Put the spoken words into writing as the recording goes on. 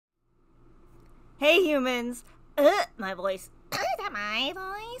Hey humans! My voice. Is that my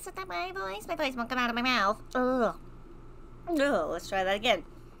voice? Is that my voice? My voice won't come out of my mouth. Ugh. Let's try that again.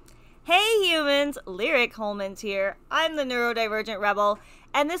 Hey humans! Lyric Holman's here. I'm the NeuroDivergent Rebel,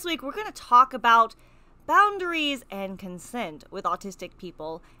 and this week we're going to talk about boundaries and consent with autistic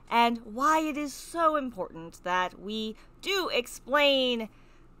people, and why it is so important that we do explain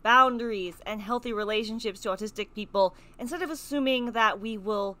boundaries and healthy relationships to autistic people instead of assuming that we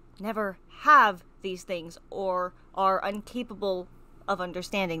will never have these things or are incapable of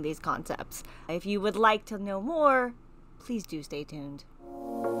understanding these concepts. If you would like to know more, please do stay tuned.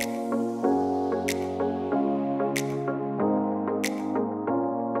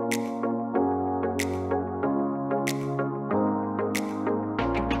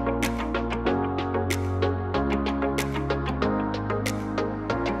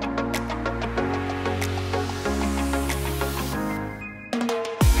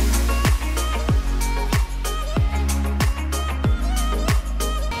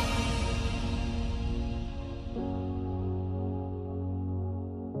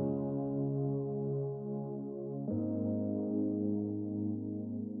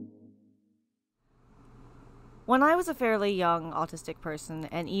 When I was a fairly young autistic person,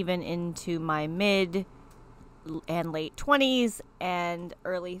 and even into my mid and late 20s and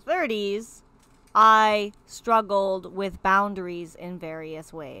early 30s, I struggled with boundaries in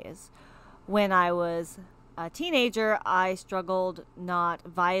various ways. When I was a teenager, I struggled not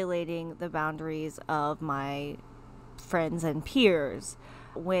violating the boundaries of my friends and peers.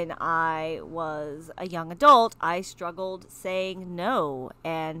 When I was a young adult, I struggled saying no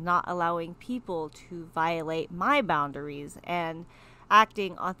and not allowing people to violate my boundaries and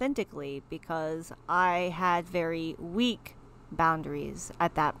acting authentically because I had very weak boundaries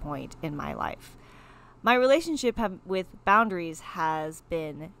at that point in my life. My relationship with boundaries has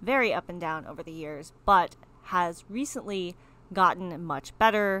been very up and down over the years, but has recently gotten much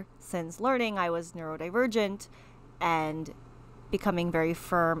better since learning I was neurodivergent and becoming very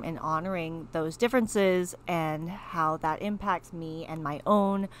firm in honoring those differences and how that impacts me and my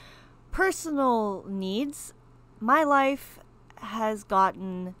own personal needs. My life has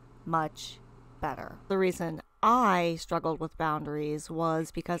gotten much better. The reason I struggled with boundaries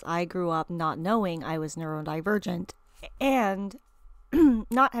was because I grew up not knowing I was neurodivergent and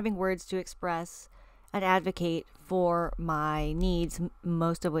not having words to express and advocate for my needs,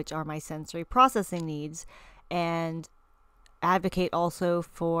 most of which are my sensory processing needs, and advocate also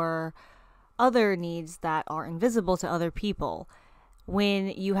for other needs that are invisible to other people. When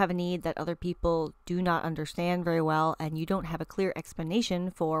you have a need that other people do not understand very well and you don't have a clear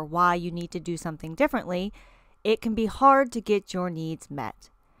explanation for why you need to do something differently, it can be hard to get your needs met.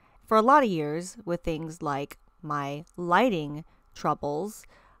 For a lot of years, with things like my lighting troubles,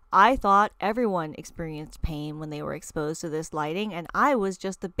 I thought everyone experienced pain when they were exposed to this lighting, and I was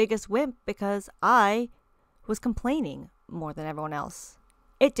just the biggest wimp because I was complaining more than everyone else.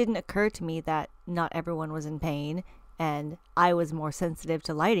 It didn't occur to me that not everyone was in pain and I was more sensitive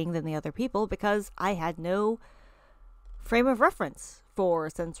to lighting than the other people because I had no frame of reference for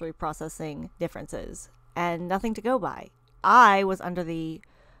sensory processing differences and nothing to go by. I was under the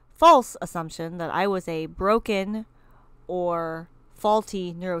false assumption that I was a broken or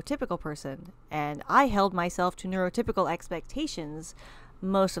faulty neurotypical person, and I held myself to neurotypical expectations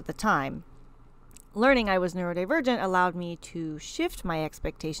most of the time. Learning I was neurodivergent allowed me to shift my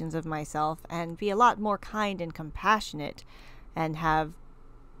expectations of myself and be a lot more kind and compassionate and have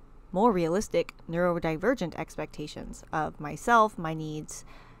more realistic neurodivergent expectations of myself, my needs,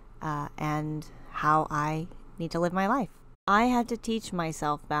 and how I need to live my life. I had to teach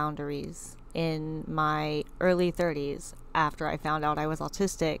myself boundaries in my early 30s after I found out I was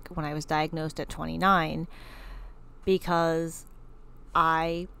autistic when I was diagnosed at 29 because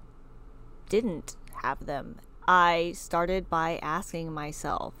I didn't have them. I started by asking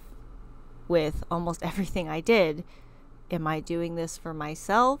myself with almost everything I did, am I doing this for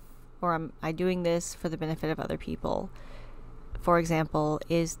myself or am I doing this for the benefit of other people? For example,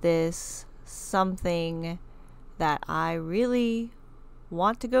 is this something that I really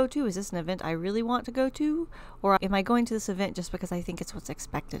want to go to? Is this an event I really want to go to? Or am I going to this event just because I think it's what's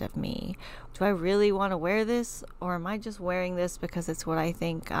expected of me? Do I really want to wear this? Or am I just wearing this because it's what I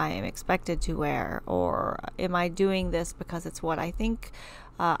think I am expected to wear? Or am I doing this because it's what I think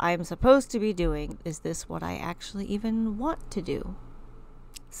I'm supposed to be doing? Is this what I actually even want to do?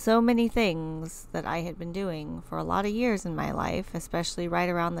 So many things that I had been doing for a lot of years in my life, especially right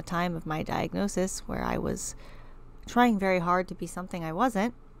around the time of my diagnosis, where I was trying very hard to be something I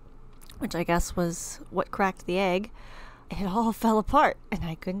wasn't, which I guess was what cracked the egg. it all fell apart and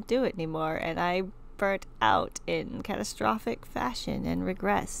I couldn't do it anymore. And I burnt out in catastrophic fashion and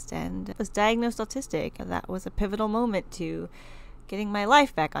regressed and was diagnosed autistic. And that was a pivotal moment to getting my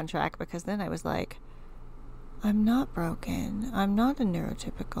life back on track, because then I was like, I'm not broken. I'm not a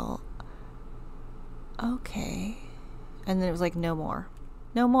neurotypical. Okay. And then it was like, no more.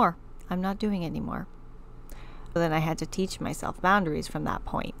 No more. I'm not doing it anymore. So then I had to teach myself boundaries from that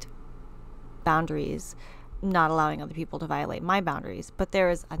point. Boundaries, not allowing other people to violate my boundaries. But there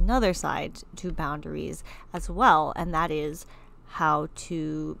is another side to boundaries as well, and that is how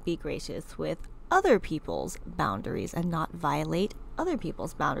to be gracious with other people's boundaries and not violate other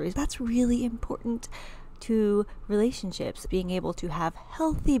people's boundaries. That's really important to relationships, being able to have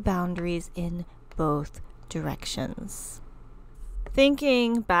healthy boundaries in both directions.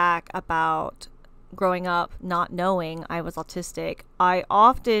 Thinking back about growing up not knowing I was autistic, I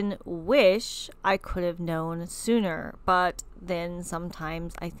often wish I could have known sooner, but then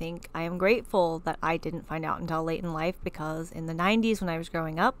sometimes I think I am grateful that I didn't find out until late in life, because in the 90s when I was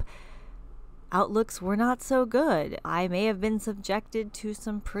growing up, outlooks were not so good. I may have been subjected to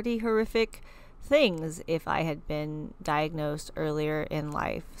some pretty horrific things if I had been diagnosed earlier in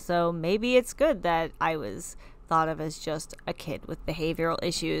life. So maybe it's good that I was thought of as just a kid with behavioral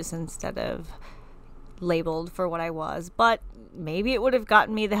issues instead of labeled for what I was, but maybe it would have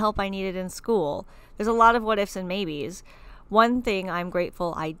gotten me the help I needed in school. There's a lot of what ifs and maybes. One thing I'm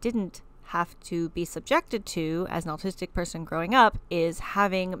grateful I didn't have to be subjected to as an autistic person growing up is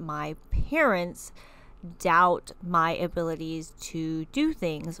having my parents doubt my abilities to do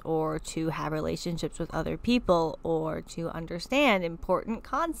things or to have relationships with other people or to understand important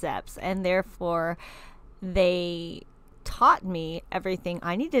concepts, and therefore they taught me everything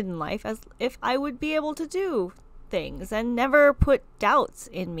I needed in life as if I would be able to do things, and never put doubts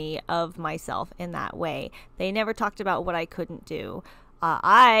in me of myself in that way. They never talked about what I couldn't do.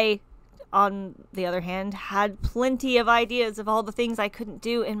 I, on the other hand, had plenty of ideas of all the things I couldn't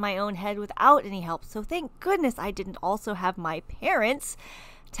do in my own head without any help. So thank goodness I didn't also have my parents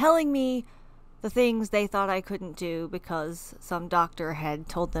telling me the things they thought I couldn't do because some doctor had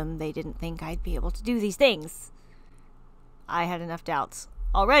told them they didn't think I'd be able to do these things. I had enough doubts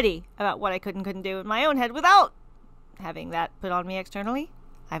already about what I could and couldn't do in my own head without having that put on me externally.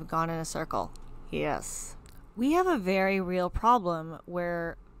 I've gone in a circle. Yes. We have a very real problem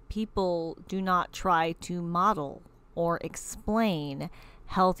where people do not try to model or explain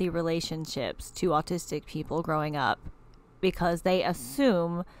healthy relationships to autistic people growing up, because they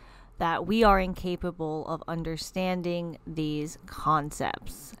assume that we are incapable of understanding these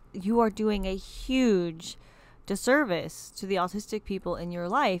concepts. You are doing a huge disservice to the autistic people in your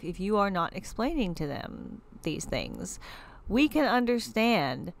life if you are not explaining to them these things. We can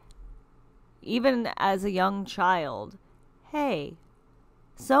understand, even as a young child, hey,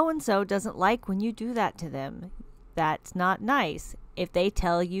 so-and-so doesn't like when you do that to them. That's not nice. If they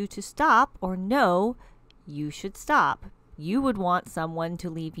tell you to stop or no, you should stop. You would want someone to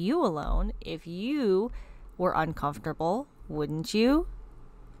leave you alone if you were uncomfortable, wouldn't you?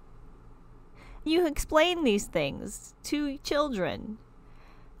 You explain these things to children,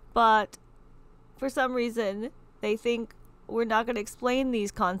 but for some reason they think we're not going to explain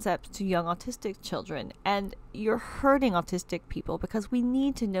these concepts to young autistic children, and you're hurting autistic people because we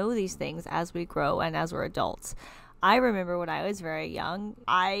need to know these things as we grow and as we're adults. I remember when I was very young,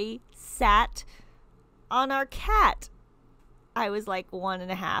 I sat on our cat. I was like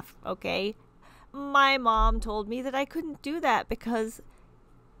 1.5, okay? My mom told me that I couldn't do that because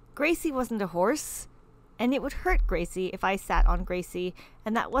Gracie wasn't a horse, and it would hurt Gracie if I sat on Gracie,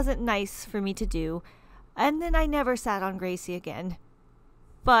 and that wasn't nice for me to do. And then I never sat on Gracie again.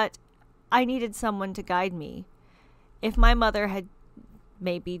 But I needed someone to guide me. If my mother had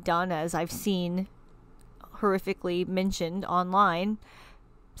maybe done as I've seen horrifically mentioned online,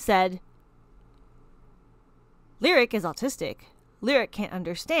 said, Lyric is autistic. Lyric can't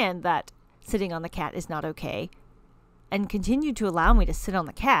understand that sitting on the cat is not okay, and continued to allow me to sit on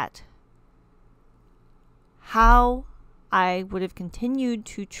the cat, how I would have continued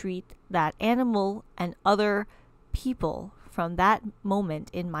to treat that animal and other people from that moment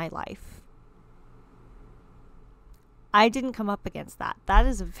in my life. I didn't come up against that. That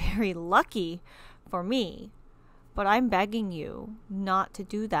is very lucky for me, but I'm begging you not to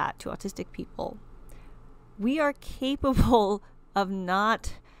do that to autistic people. We are capable of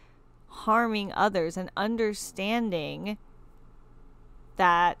not harming others and understanding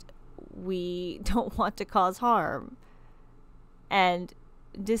that we don't want to cause harm, and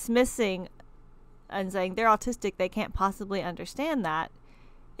dismissing and saying they're autistic, they can't possibly understand that,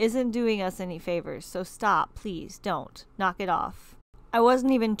 isn't doing us any favors, so stop, please, don't. Knock it off. I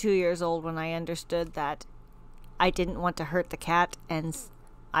wasn't even 2 years old when I understood that I didn't want to hurt the cat, and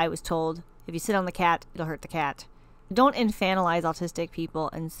I was told, if you sit on the cat, it'll hurt the cat. Don't infantilize autistic people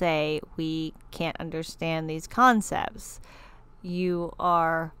and say we can't understand these concepts. You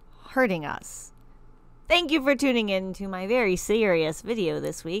are hurting us. Thank you for tuning in to my very serious video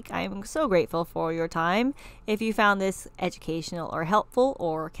this week. I am so grateful for your time. If you found this educational or helpful,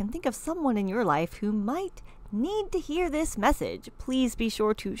 or can think of someone in your life who might need to hear this message, please be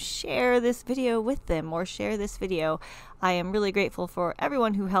sure to share this video with them, or share this video. I am really grateful for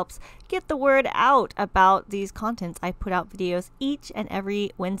everyone who helps get the word out about these contents. I put out videos each and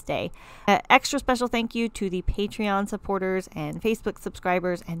every Wednesday. Extra special thank you to the Patreon supporters and Facebook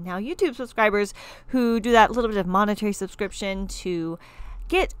subscribers and now YouTube subscribers who do that little bit of monetary subscription to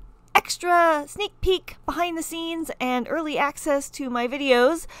get extra sneak peek behind the scenes and early access to my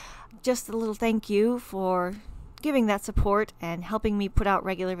videos. Just a little thank you for giving that support and helping me put out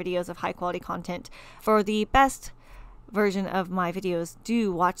regular videos of high quality content. For the best version of my videos,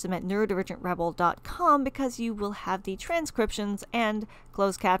 do watch them at neurodivergentrebel.com, because you will have the transcriptions and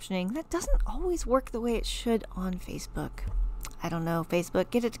closed captioning. That doesn't always work the way it should on Facebook. I don't know, Facebook,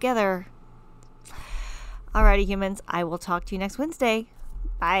 get it together. Alrighty, humans, I will talk to you next Wednesday.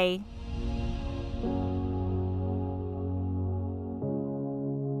 Bye.